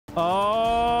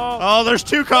Oh, there's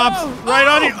two cops right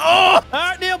on you. Oh! All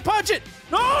right, Neil, punch it.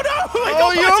 No,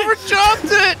 Oh, you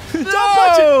overjumped it. Don't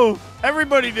punch it.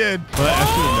 Everybody did. But I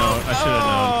should have known. I should have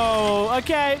known. Oh,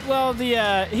 okay. Well,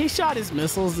 he shot his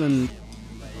missiles and.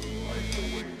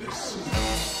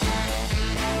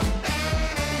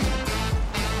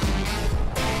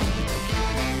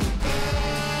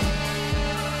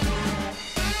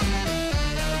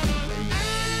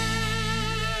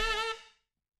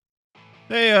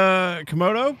 Hey,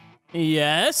 Camodo?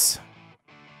 Yes?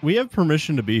 We have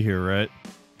permission to be here, right?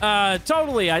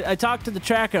 Totally. I talked to the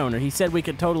track owner. He said we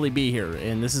could totally be here,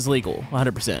 and this is legal,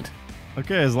 100%.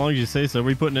 Okay, as long as you say so. Are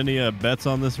we putting any bets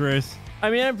on this race? I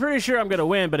mean, I'm pretty sure I'm going to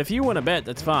win, but if you want to bet,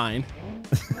 that's fine.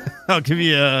 I'll give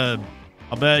you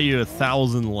I'll bet you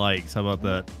 1,000 likes. How about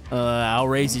that? I'll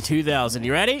raise you 2,000.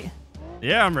 You ready?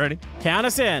 Yeah, I'm ready. Count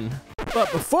us in.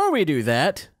 But before we do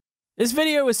that, this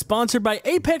video is sponsored by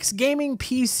Apex Gaming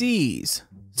PCs.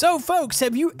 So folks,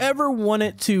 have you ever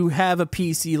wanted to have a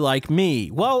PC like me?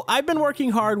 Well, I've been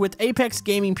working hard with Apex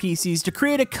Gaming PCs to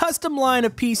create a custom line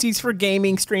of PCs for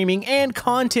gaming, streaming, and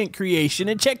content creation.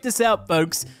 And check this out,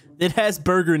 folks. It has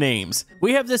burger names.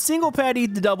 We have the single patty,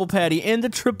 the double patty, and the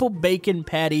triple bacon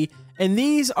patty. And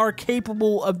these are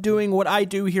capable of doing what I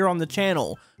do here on the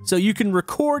channel. So you can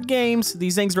record games.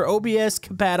 These things are OBS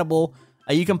compatible.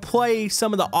 You can play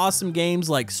some of the awesome games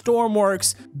like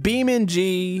Stormworks,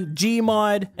 BeamNG,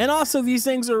 Gmod, and also these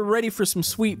things are ready for some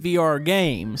sweet VR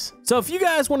games. So if you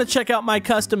guys want to check out my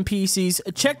custom PCs,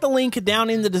 check the link down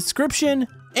in the description.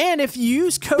 And if you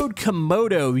use code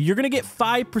Camodo, you're going to get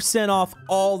 5% off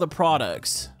all the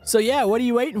products. So yeah, what are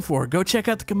you waiting for? Go check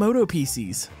out the Camodo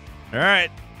PCs. All right,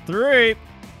 3,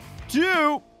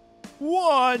 2,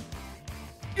 1,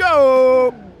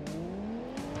 go!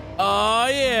 Oh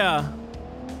yeah.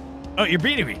 Oh, you're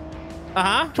beating me.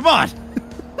 Uh-huh. Come on. I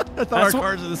thought our That's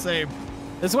cars are the same.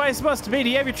 That's what it's supposed to be. Do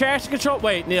you have your traction control?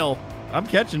 Wait, Neil. I'm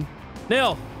catching.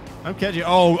 Neil. I'm catching.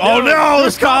 Oh no,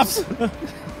 there's cops.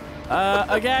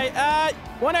 Okay.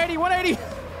 180, 180.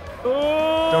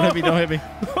 Oh. Don't hit me, don't hit me.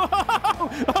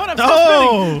 Oh, I'm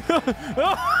No! still spinning.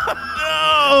 No!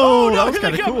 Oh, no, That was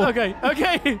here they kind of come. cool.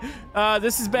 Okay.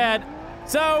 This is bad.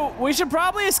 So we should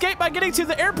probably escape by getting to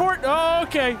the airport. Oh,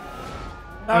 okay.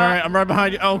 All right, I'm right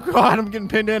behind you. Oh God, I'm getting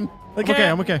pinned in. Okay,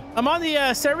 I'm okay. I'm on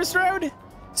the service road.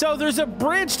 So there's a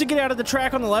bridge to get out of the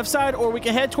track on the left side, or we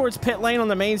can head towards pit lane on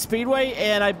the main speedway,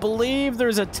 and I believe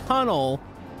there's a tunnel.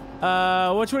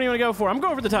 Which one do you want to go for? I'm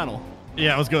going for the tunnel.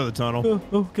 Yeah, let's go to the tunnel.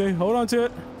 Okay, hold on to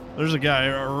it. There's a guy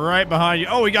right behind you.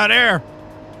 Oh, we got air.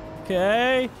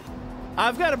 Okay.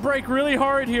 I've got to brake really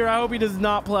hard here. I hope he does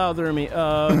not plow through me.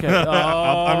 Okay.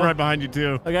 I'm right behind you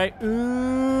too. Okay.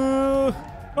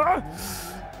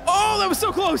 Oh, that was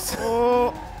so close.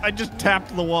 Oh, I just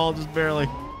tapped the wall just barely.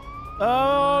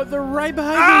 Oh, they're right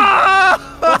behind Ah!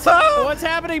 me. What's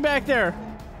happening back there?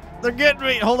 They're getting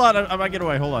me. Hold on, I might get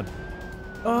away. Hold on.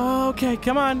 Okay,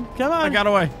 come on. I got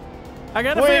away. I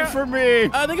gotta Wait for me.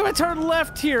 I think I'm gonna turn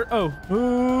left here. Oh,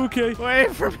 okay.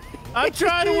 Wait for me. I'm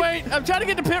trying to wait. I'm trying to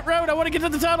get to pit road. I want to get to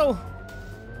the tunnel.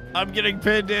 I'm getting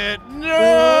pinned in. No!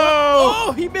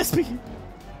 Oh, he missed me.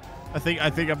 I think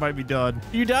I might be done.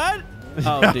 You done?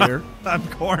 Oh dear. I'm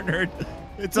cornered.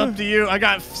 It's up to you. I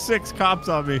got 6 cops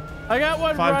on me. I got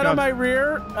one 5 right cops. on my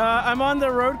rear. I'm on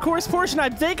the road course portion. I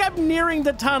think I'm nearing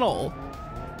the tunnel.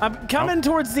 I'm coming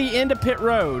towards the end of pit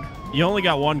road. You only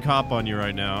got 1 cop on you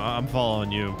right now. I'm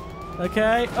following you.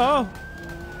 Okay. Oh.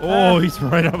 Oh, he's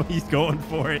right up. He's going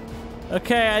for it.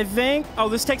 Okay, I think. Oh,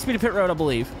 this takes me to pit road, I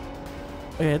believe.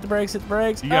 Okay, hit the brakes, hit the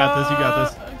brakes. You got this, you got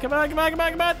this. Come on, come on, come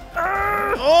on, come on.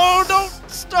 Oh, don't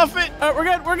stuff it. We're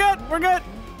good, we're good, we're good.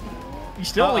 You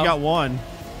still only got 1.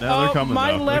 No, they're coming,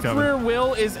 my though. left They're coming. rear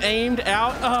wheel is aimed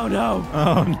out. Oh, no.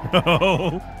 Oh,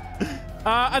 no.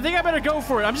 I think I better go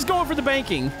for it. I'm just going for the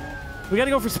banking. We got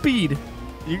to go for speed.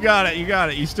 You got it, you got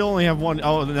it. You still only have 1.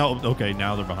 Oh, no. Okay,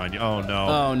 now they're behind you. Oh, no.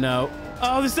 Oh, no.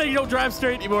 Oh, this thing you don't drive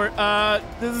straight anymore.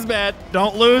 This is bad.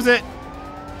 Don't lose it.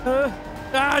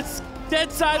 It's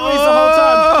dead sideways the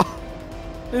whole time.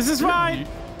 This is fine.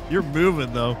 You're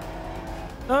moving, though.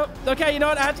 Oh, okay, you know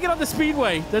what? I have to get on the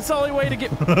speedway. That's the only way to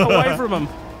get away from them.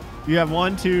 You have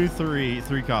 1, 2,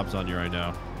 3 cops on you right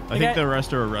now. I think the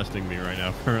rest are arresting me right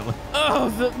now, currently. Oh,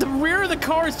 the rear of the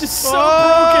car is just so broken.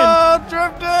 Oh,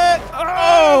 drift it.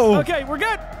 Oh. Okay, we're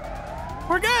good.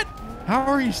 We're good. How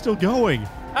are you still going?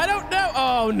 I don't know.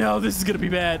 Oh, no, this is going to be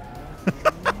bad.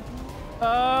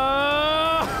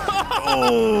 Oh.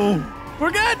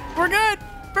 We're good. We're good.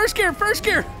 First gear, first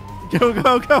gear. Go,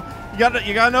 go, go. You got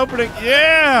an opening.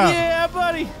 Yeah. Yeah,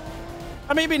 buddy.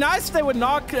 I mean, it'd be nice if they would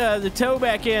knock the toe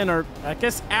back in, or I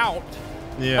guess out.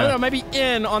 Yeah. I don't know, maybe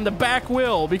in on the back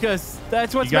wheel because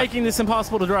that's what's making this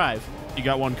impossible to drive. You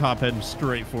got one cop heading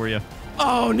straight for you.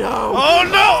 Oh, no. Oh,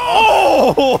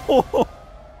 no. Oh! All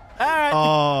right.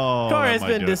 Oh, Car has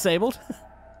been disabled.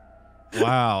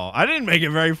 Wow. I didn't make it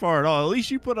very far at all. At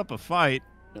least you put up a fight.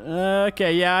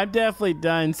 Okay, yeah, I'm definitely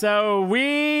done. So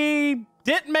we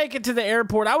didn't make it to the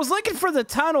airport. I was looking for the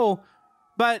tunnel,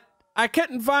 but I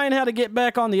couldn't find how to get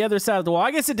back on the other side of the wall.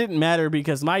 I guess it didn't matter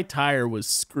because my tire was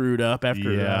screwed up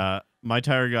after. Yeah, my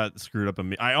tire got screwed up.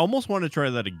 I almost want to try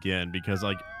that again because,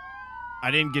 like, I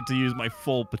didn't get to use my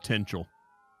full potential.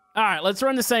 All right, let's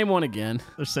run the same one again.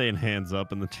 They're saying hands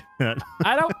up in the chat.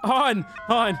 I don't. Hold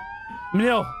on.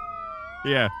 Neil.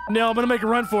 Yeah. Neil, I'm going to make a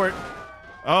run for it.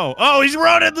 Oh, he's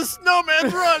running. The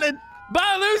snowman's running.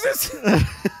 Bye, losers.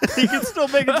 He can still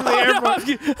make it to the airport.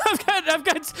 No, I've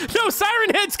got no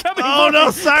siren heads coming. Oh, no,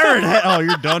 siren head. Oh,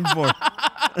 you're done for.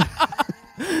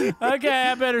 Okay,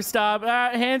 I better stop. All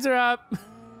right, hands are up.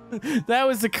 That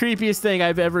was the creepiest thing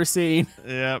I've ever seen.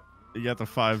 Yep. You got the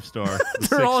 5-star. The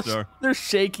 6-star. They're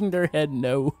shaking their head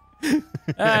no. All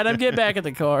right, I'm getting back at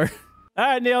the car. All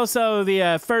right, Neil, so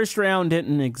the first round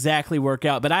didn't exactly work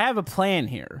out, but I have a plan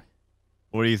here.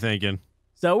 What are you thinking?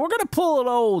 So we're going to pull an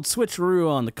old switcheroo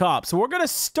on the cops. So we're going to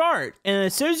start, and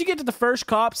as soon as you get to the first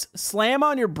cops, slam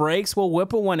on your brakes, we'll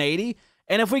whip a 180,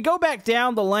 and if we go back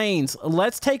down the lanes,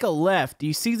 let's take a left. Do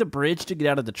you see the bridge to get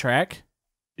out of the track?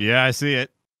 Yeah, I see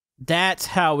it. That's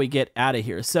how we get out of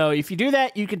here. So if you do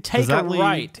that, you can take a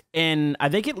right, and I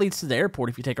think it leads to the airport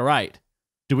if you take a right.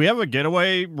 Do we have a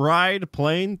getaway ride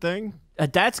plane thing?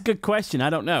 That's a good question. I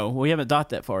don't know. We haven't thought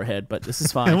that far ahead, but this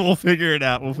is fine. We'll figure it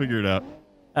out.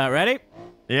 Ready?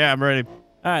 Yeah, I'm ready.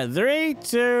 All right, 3,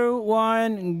 2,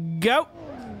 1, go.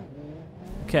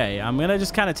 Okay, I'm going to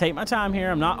just kind of take my time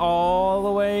here. I'm not all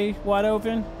the way wide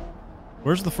open.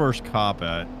 Where's the first cop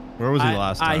at? Where was he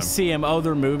last time? I see him. Oh,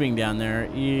 they're moving down there.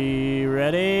 You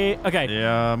ready? Okay.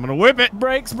 Yeah, I'm going to whip it.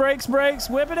 Brakes,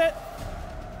 whipping it.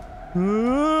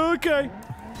 Okay.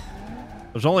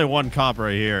 There's only one cop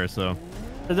right here, so.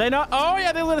 Are they not? Oh,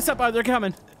 yeah, they lit us up. Oh, they're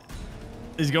coming.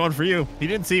 He's going for you. He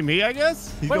didn't see me, I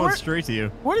guess? He's going straight to you.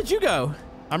 Where did you go?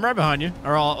 I'm right behind you.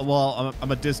 Well,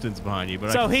 I'm a distance behind you,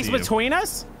 but so he's between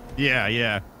us?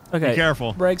 Yeah. Okay. Be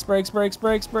careful. Brakes. Oh,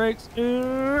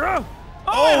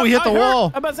 he hit the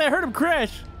wall. I'm about to say I heard him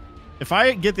crash. If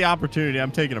I get the opportunity,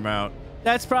 I'm taking him out.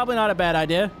 That's probably not a bad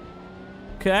idea.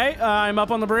 Okay, I'm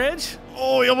up on the bridge.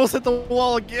 Oh, he almost hit the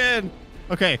wall again.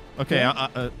 Okay.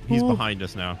 He's behind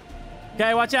us now.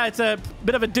 Okay, watch out. It's a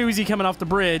bit of a doozy coming off the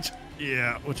bridge.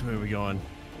 Yeah, which way are we going?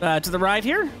 To the right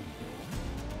here.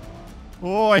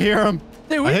 Oh, I hear him.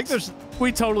 Dude, I think there's...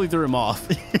 We totally threw him off.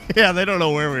 Yeah, they don't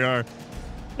know where we are.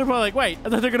 They're probably like, wait, I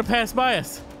thought they're going to pass by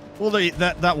us. Well,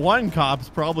 that one cop's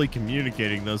probably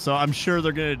communicating, though, so I'm sure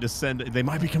they're going to descend. They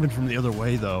might be coming from the other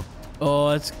way, though. Oh,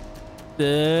 it's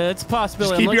a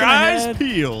possibility. Just keep your eyes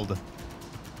peeled.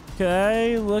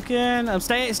 Okay, looking. I'm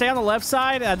stay on the left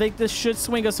side. I think this should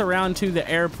swing us around to the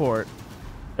airport.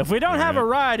 If we don't have a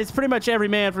ride, it's pretty much every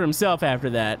man for himself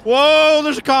after that. Whoa,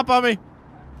 there's a cop on me.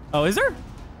 Oh, is there?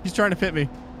 He's trying to pit me.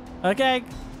 Okay.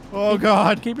 Oh,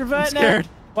 God. Keep your foot in scared.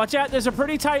 Watch out. There's a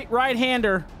pretty tight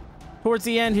right-hander towards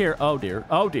the end here. Oh, dear.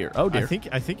 I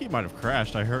think he might have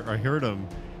crashed. I heard him.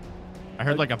 I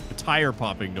heard like a tire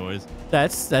popping noise.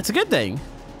 That's a good thing.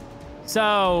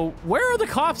 So, where are the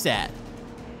cops at?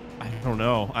 I don't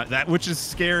know. Which is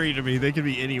scary to me. They could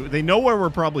be anywhere. They know where we're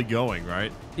probably going,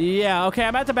 right? Yeah, okay.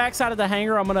 I'm at the back side of the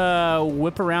hangar. I'm going to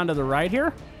whip around to the right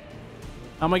here.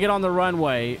 I'm going to get on the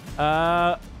runway.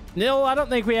 Neil, I don't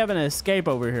think we have an escape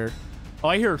over here. Oh,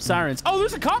 I hear sirens. Oh,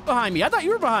 there's a cop behind me. I thought you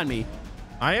were behind me.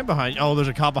 I am behind. Oh, there's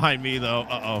a cop behind me, though.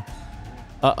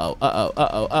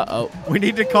 Uh-oh. We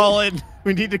need to call in.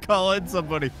 We need to call in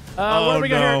somebody. Where are we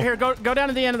going? Here, go down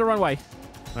to the end of the runway.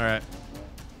 All right.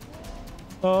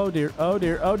 Oh, dear.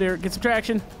 Get some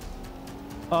traction.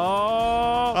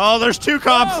 Oh, there's two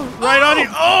cops right on you.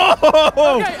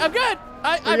 Oh! Okay, I'm good.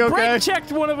 I brake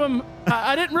checked one of them.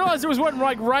 I didn't realize there was one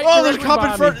like right. Oh, there's a cop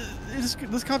in front.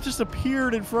 This cop just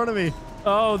appeared in front of me.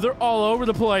 Oh, they're all over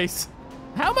the place.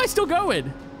 How am I still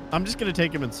going? I'm just going to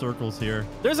take him in circles here.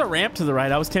 There's a ramp to the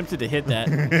right. I was tempted to hit that.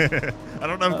 I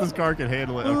don't know if this car can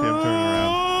handle it. Okay, I'm turning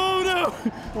around. Oh, no.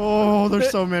 Oh, there's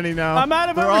so many now. I'm out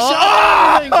of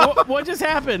overshot. What just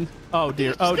happened? Oh,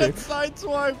 dear. Oh, dear.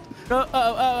 Sideswiped.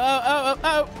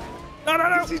 Oh.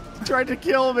 No. He tried to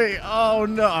kill me. Oh,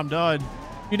 no. I'm done.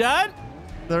 You done?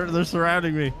 They're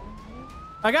surrounding me.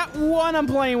 I got one I'm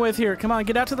playing with here. Come on,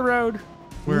 get out to the road.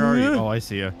 Where are you? Oh, I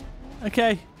see you.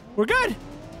 Okay. We're good.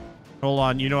 Hold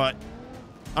on. You know what?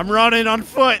 I'm running on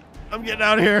foot. I'm getting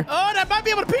out of here. Oh, that might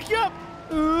be able to pick you up.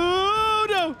 Oh,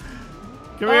 no!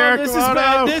 Come here, this Camodo. is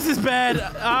bad. This is bad.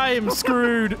 I am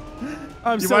screwed.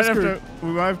 I'm so screwed. We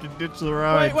might have to ditch the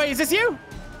ride. Wait, is this you?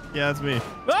 Yeah, that's me.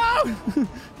 Oh!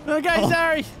 Okay,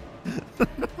 sorry.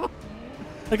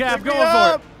 Okay, I'm going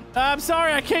for it. I'm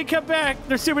sorry, I can't come back.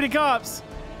 There's too many cops.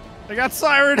 I got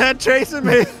Siren Head chasing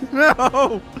me.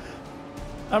 No.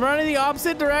 I'm running the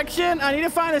opposite direction. I need to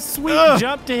find a sweet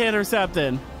jump to hit or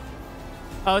something.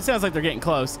 Oh, it sounds like they're getting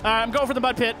close. All right, I'm going for the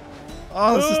mud pit.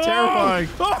 Oh, this is terrifying.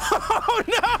 Oh,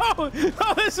 no.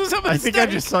 Oh, this was a mistake. I think I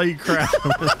just saw you crash.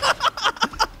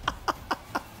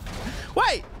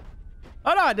 Wait.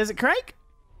 Hold on. Does it crank?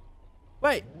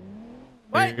 Wait.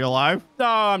 Are you alive? Oh,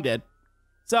 I'm dead.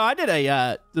 So I did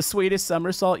the sweetest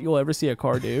somersault you'll ever see a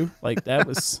car do. Like, that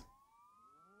was...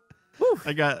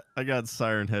 I got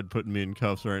Siren Head putting me in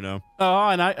cuffs right now. Oh,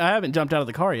 and I haven't jumped out of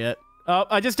the car yet. Oh,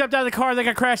 I just jumped out of the car. I think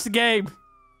I crashed the game.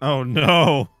 Oh,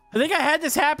 no. I think I had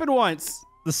this happen once.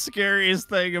 The scariest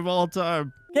thing of all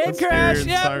time. Game crash.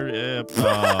 Yep.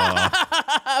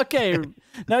 Okay.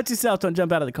 Note to self, don't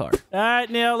jump out of the car. All right,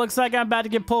 Neil. Looks like I'm about to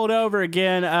get pulled over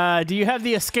again. Do you have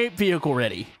the escape vehicle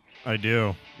ready? I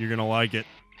do. You're going to like it.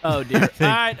 Oh, dear. All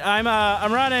right.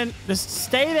 I'm running. Just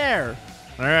stay there.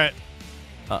 All right.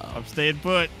 Uh-oh. I'm staying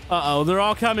put. Uh-oh. They're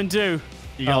all coming, too.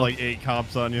 You got like 8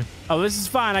 cops on you. Oh, this is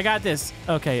fine. I got this.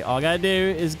 Okay. All I got to do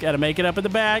is got to make it up in the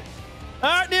back. All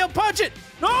right, Neil, punch it.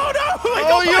 No.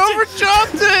 Oh, you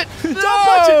overjumped it. Don't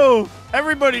punch it.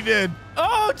 Everybody did.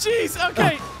 Oh, jeez.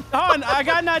 Okay. Hold on. I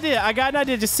got an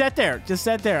idea. Just sit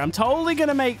there. I'm totally going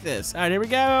to make this. All right, here we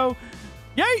go.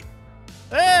 Yay.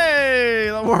 Hey,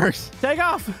 that works. Take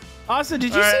off. Also,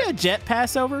 did you see a jet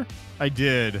pass over? I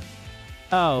did.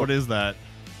 Oh. What is that?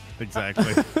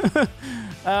 Exactly.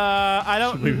 I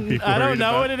don't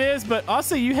know what it is, but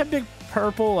also you have big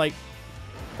purple, like,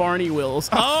 Barney wheels.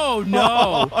 Oh,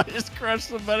 no. I just crushed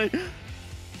somebody.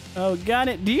 Oh, got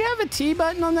it. Do you have a T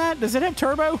button on that? Does it have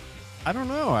turbo? I don't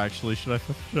know, actually. Should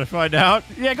I find out?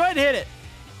 Yeah, go ahead and hit it.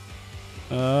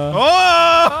 Here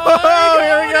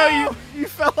we go. You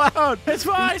fell out. It's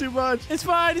fine. Too much. It's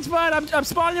fine. I'm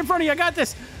spawning in front of you. I got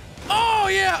this. Oh,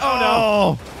 yeah.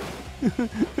 Oh, no.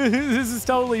 This is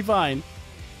totally fine.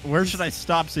 Where should I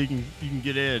stop so you can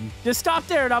get in? Just stop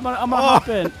there, and I'm gonna hop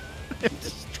in. I'm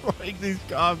destroying these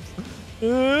cops.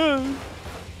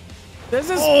 This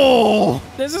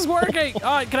is working.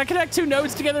 All right, can I connect 2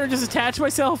 nodes together and just attach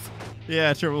myself?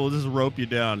 Yeah, sure. We'll just rope you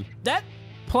down. That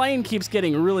plane keeps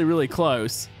getting really, really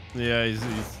close. Yeah,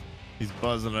 he's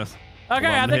buzzing us. Okay,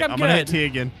 I think I'm good. I'm gonna hit T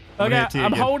again. Okay,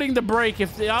 I'm holding the brake.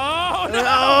 Oh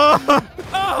no!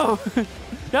 Oh,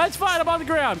 that's fine. I'm on the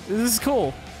ground. This is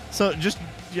cool. So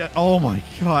oh my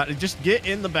god! Just get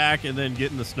in the back and then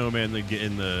get in the snowman, and then get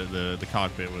in the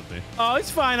cockpit with me. Oh,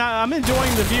 it's fine. I'm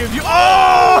enjoying the view of you.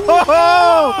 Oh!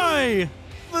 Why?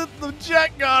 The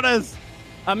jet got us.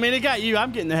 I mean, it got you.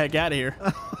 I'm getting the heck out of here.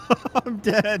 I'm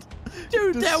dead.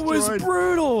 Dude, that was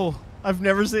brutal. I've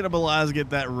never seen a Belaz get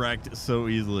that wrecked so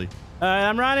easily.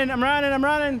 I'm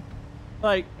running.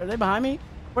 Like, are they behind me?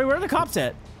 Wait, where are the cops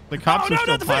at? The cops are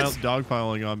still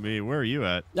dogpiling on me. Where are you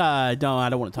at? I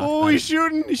don't want to talk about it. Oh, he's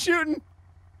shooting. He's shooting.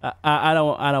 I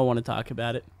don't want to talk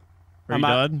about it. Are you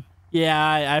done?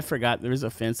 Yeah, I forgot there was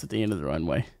a fence at the end of the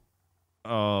runway.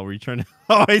 Oh, were you trying to?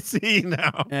 Oh, I see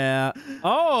now. Yeah.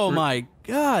 Oh my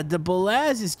God, the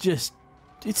Belaz is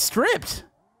it's stripped.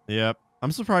 Yep.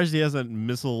 I'm surprised he hasn't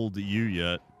missiled you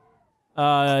yet.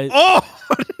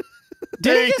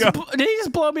 Did he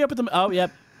just blow me up at the? Oh,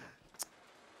 yep.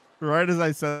 Right as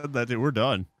I said that, dude, we're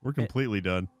done. We're completely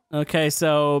done. Okay,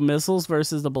 so missiles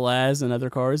versus the Belaz and other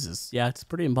cars it's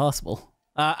pretty impossible.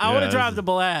 I want to drive the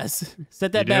Belaz.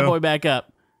 Set that bad boy back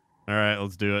up. All right,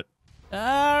 let's do it.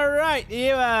 All right,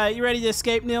 you ready to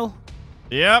escape, Neil?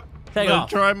 Yep. Take off.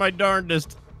 Try my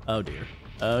darndest. Oh dear.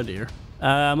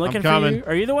 I'm looking for you.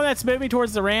 Are you the one that's moving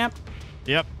towards the ramp?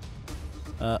 Yep.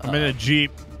 I'm in a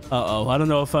Jeep. I don't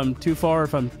know if I'm too far,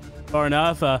 if I'm far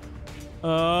enough. I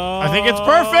think it's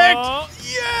perfect.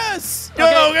 Yes. Go.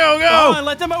 Hold on,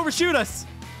 let them overshoot us.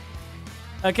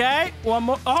 Okay, one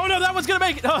more. Oh no, that one's gonna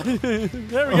make it. Oh,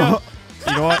 there we go.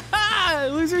 You know what?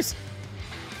 Losers.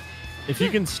 If you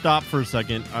can stop for a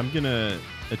second, I'm gonna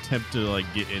attempt to like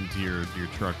get into your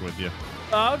truck with you.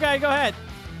 Okay, go ahead.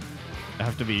 I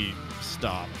have to be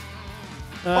stopped.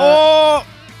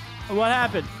 What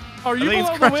happened? Are you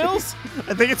below the wheels?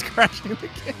 I think it's crashing the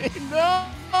game. No!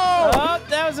 Oh,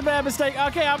 that was a bad mistake.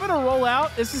 Okay, I'm gonna roll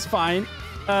out. This is fine.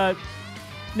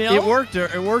 Neil? It worked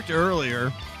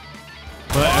earlier.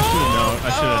 But I should have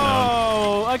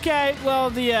known. Oh, okay. Well,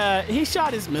 he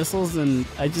shot his missiles and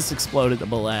I just exploded the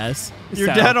Belaz. You're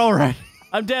dead already.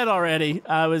 I'm dead already.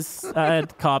 I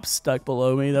had cops stuck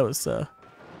below me. That was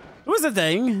It was a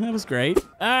thing. That was great.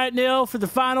 All right, Neil, for the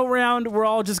final round, we're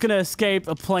all just going to escape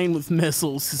a plane with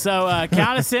missiles. So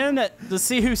count us in to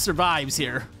see who survives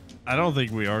here. I don't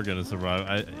think we are going to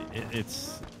survive.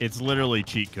 It's literally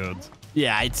cheat codes.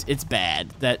 Yeah, it's bad.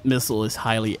 That missile is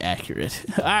highly accurate.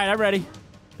 All right, I'm ready.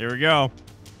 Here we go.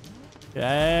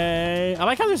 Okay. I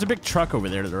like how there's a big truck over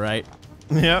there to the right.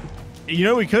 Yep. You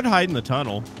know, we could hide in the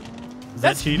tunnel. Is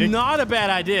that cheating? Not a bad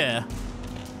idea.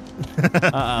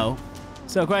 Uh-oh.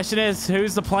 So question is,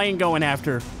 who's the plane going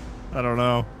after? I don't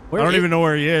know. I don't even know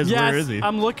where he is. Yes, where is he?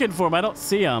 I'm looking for him. I don't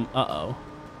see him. Uh-oh.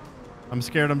 I'm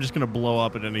scared I'm just going to blow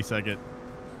up at any second.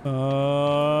 What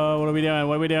are we doing?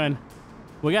 What are we doing?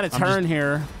 We got to turn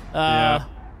here. Yeah.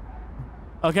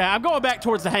 Okay, I'm going back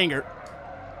towards the hangar.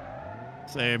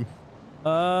 Same.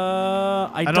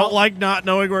 I don't like not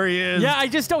knowing where he is. Yeah, I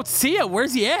just don't see him.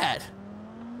 Where's he at?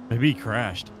 Maybe he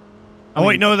crashed.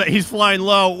 Wait, no, that he's flying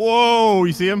low. Whoa,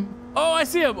 you see him? Oh, I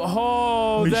see him.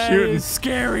 Oh, He's that shooting. is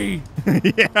scary.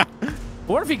 Yeah.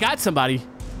 What if he got somebody?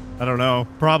 I don't know.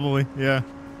 Probably, yeah.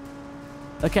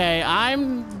 Okay,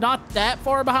 I'm not that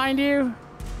far behind you.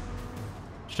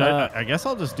 Should I guess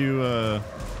I'll just do a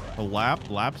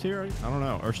laps here. I don't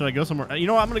know. Or should I go somewhere? You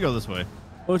know what? I'm going to go this way.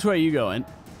 Which way are you going?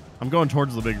 I'm going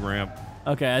towards the big ramp.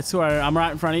 Okay, that's where I'm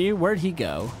right in front of you. Where'd he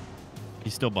go?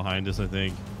 He's still behind us, I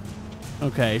think.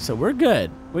 Okay, so we're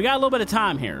good. We got a little bit of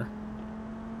time here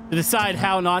to decide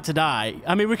how not to die.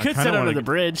 I mean, we could sit under the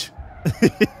bridge.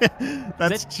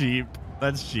 That's cheap.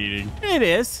 That's cheating. It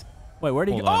is. Wait, where'd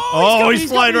he go? Oh, he's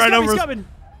flying right over us. He's coming.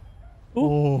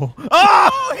 Oh.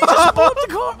 Oh, he just blew up the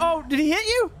car. Oh, did he hit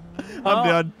you? I'm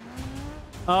done.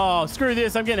 Oh, screw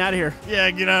this. I'm getting out of here.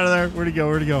 Yeah, get out of there. Where'd he go?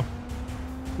 Where'd he go?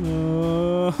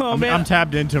 Oh, man. I'm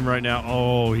tapped into him right now.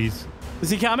 Oh, Is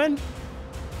he coming?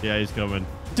 Yeah, he's coming.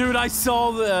 Dude, I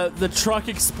saw the truck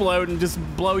explode and just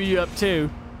blow you up too.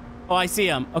 Oh, I see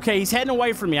him. Okay, he's heading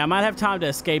away from me. I might have time to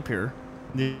escape here.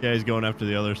 Yeah, he's going after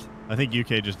the others. I think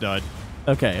UK just died.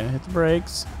 Okay, I hit the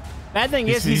brakes. Bad thing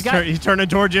is he's turning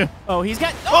towards you. Oh, he's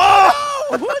got. Oh!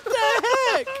 No! What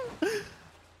the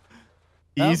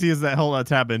heck? Easy as that. Hold on,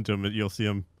 tap into him. You'll see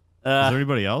him. Is there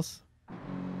anybody else?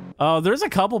 Oh, there's a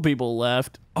couple people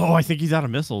left. Oh, I think he's out of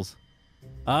missiles.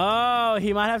 Oh,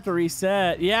 he might have to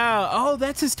reset. Yeah. Oh,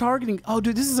 that's his targeting. Oh,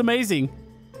 dude, this is amazing.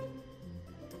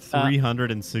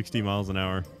 360 miles an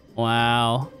hour.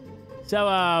 Wow.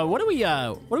 So, what do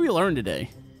we learn today?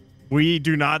 We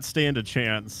do not stand a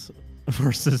chance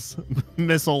versus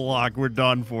missile lock. We're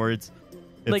done for. It's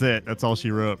like, it. That's all she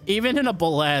wrote. Even in a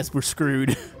Belaz, we're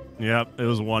screwed. Yep, it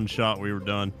was one shot. We were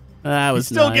done. That was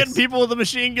He's still nice. getting people with a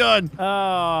machine gun.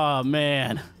 Oh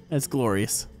man, that's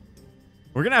glorious.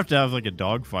 We're gonna have to have like a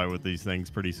dogfight with these things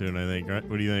pretty soon, I think. Right?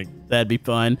 What do you think? That'd be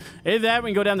fun. Either that,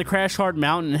 we can go down the Crash Hard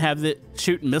Mountain and have it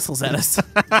shooting missiles at us.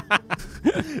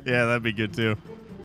 Yeah, that'd be good too.